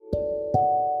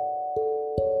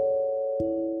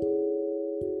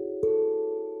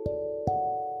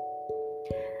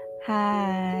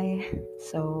Hi.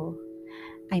 So,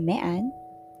 I'm Anne,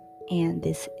 and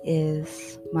this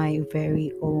is my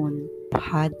very own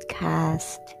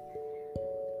podcast,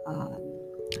 um,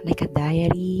 like a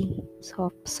diary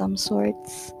of some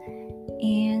sorts.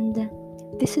 And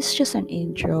this is just an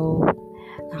intro.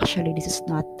 Actually, this is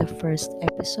not the first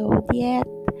episode yet.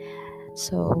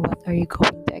 So, what are you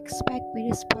going to expect with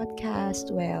this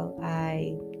podcast? Well,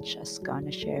 I just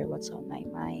gonna share what's on my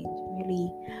mind,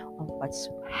 really, of what's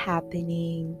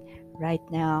happening right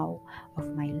now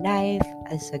of my life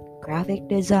as a graphic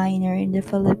designer in the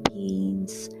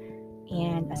Philippines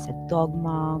and as a dog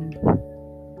mom.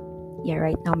 Yeah,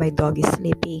 right now my dog is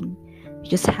sleeping. We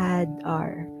just had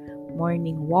our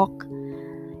morning walk.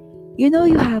 You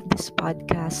have this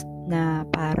podcast na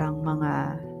parang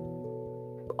mga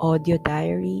audio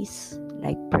diaries,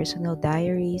 like personal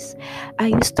diaries. I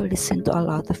used to listen to a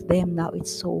lot of them. Now it's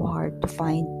so hard to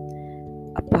find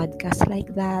a podcast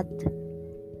like that.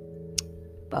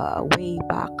 Way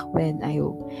back when I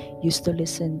used to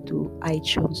listen to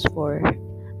iTunes for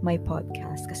my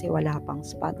podcast kasi wala pang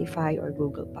Spotify or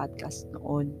Google Podcast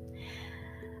noon.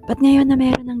 But ngayon na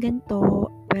meron ng ganito,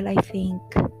 well, I think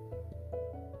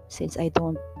since I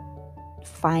don't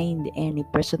find any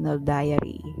personal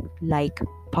diary like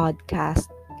podcast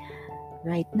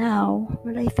right now,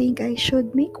 well, I think I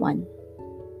should make one.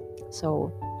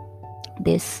 So,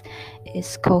 this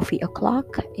is Coffee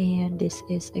O'Clock, and this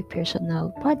is a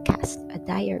personal podcast, a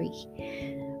diary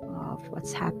of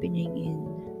what's happening in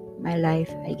my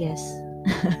life, I guess.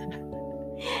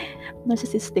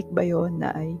 Narcissistic ba yun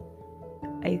na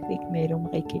I think mayroong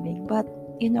makikinig. But,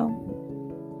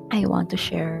 I want to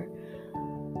share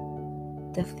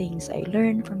the things I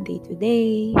learn from day to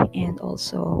day and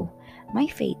also my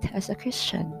faith as a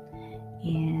Christian.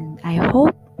 And I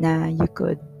hope na you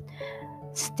could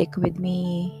stick with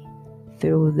me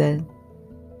through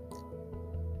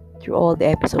all the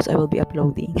episodes I will be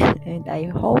uploading. And I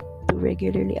hope to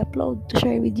regularly upload to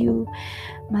share with you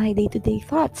my day-to-day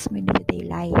thoughts, my day-to-day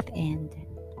life, and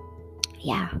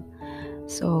yeah.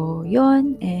 So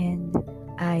yon, and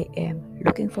I am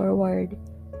looking forward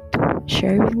to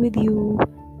sharing with you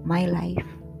my life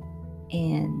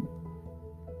and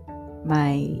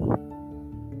my,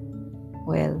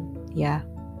 well, yeah,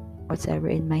 whatever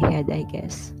in my head, I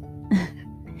guess.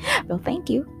 Well, thank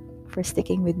you for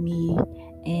sticking with me,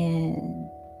 and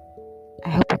I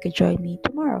hope you could join me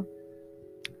tomorrow.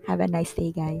 Have a nice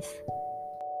day, guys.